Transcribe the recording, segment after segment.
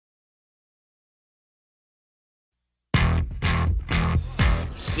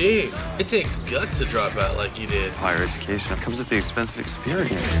Steve, it takes guts to drop out like you did. Higher education comes at the expense of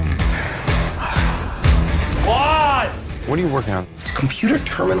experience. Boss! What are you working on? It's a computer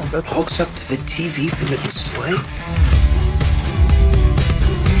terminal that hooks up to the TV from the display.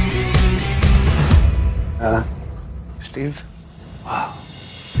 Steve? Wow.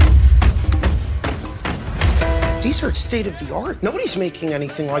 These are state of the art. Nobody's making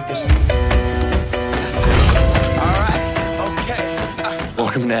anything like this. All right, okay.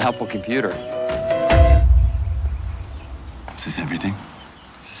 Welcome to Apple Computer. Is this everything?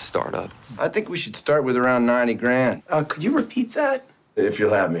 Startup. I think we should start with around 90 grand. Could you repeat that? If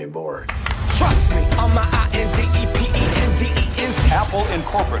you'll have me aboard. Trust me, on my INDEPENDENT. Apple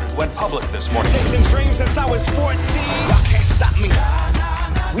Incorporated went public this morning. Chasing dreams since I was 14. Y'all can't stop me.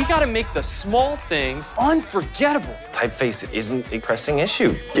 We gotta make the small things unforgettable. Typeface isn't a pressing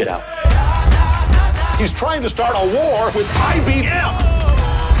issue. Get out. He's trying to start a war with IBM.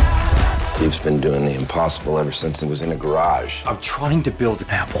 Steve's been doing the impossible ever since he was in a garage. I'm trying to build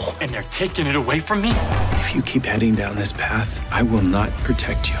Apple, and they're taking it away from me. If you keep heading down this path, I will not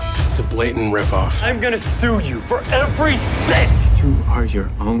protect you. It's a blatant ripoff. I'm gonna sue you for every cent. You are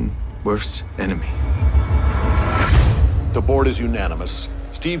your own worst enemy. The board is unanimous.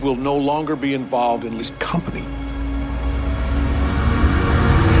 Steve will no longer be involved in this company.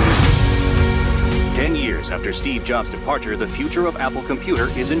 10 years after Steve Jobs' departure, the future of Apple Computer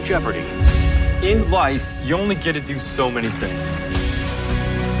is in jeopardy. In life, you only get to do so many things.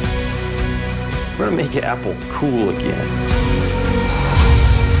 We're gonna make Apple cool again.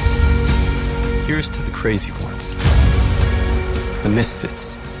 Here's to the crazy ones, the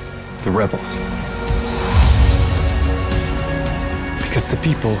misfits, the rebels. Because the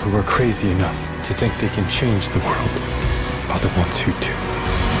people who are crazy enough to think they can change the world are the ones who do.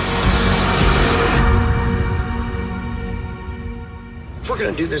 If we're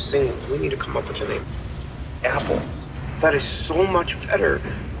gonna do this thing, we need to come up with a name. Apple. That is so much better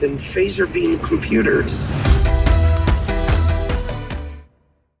than phaser beam computers.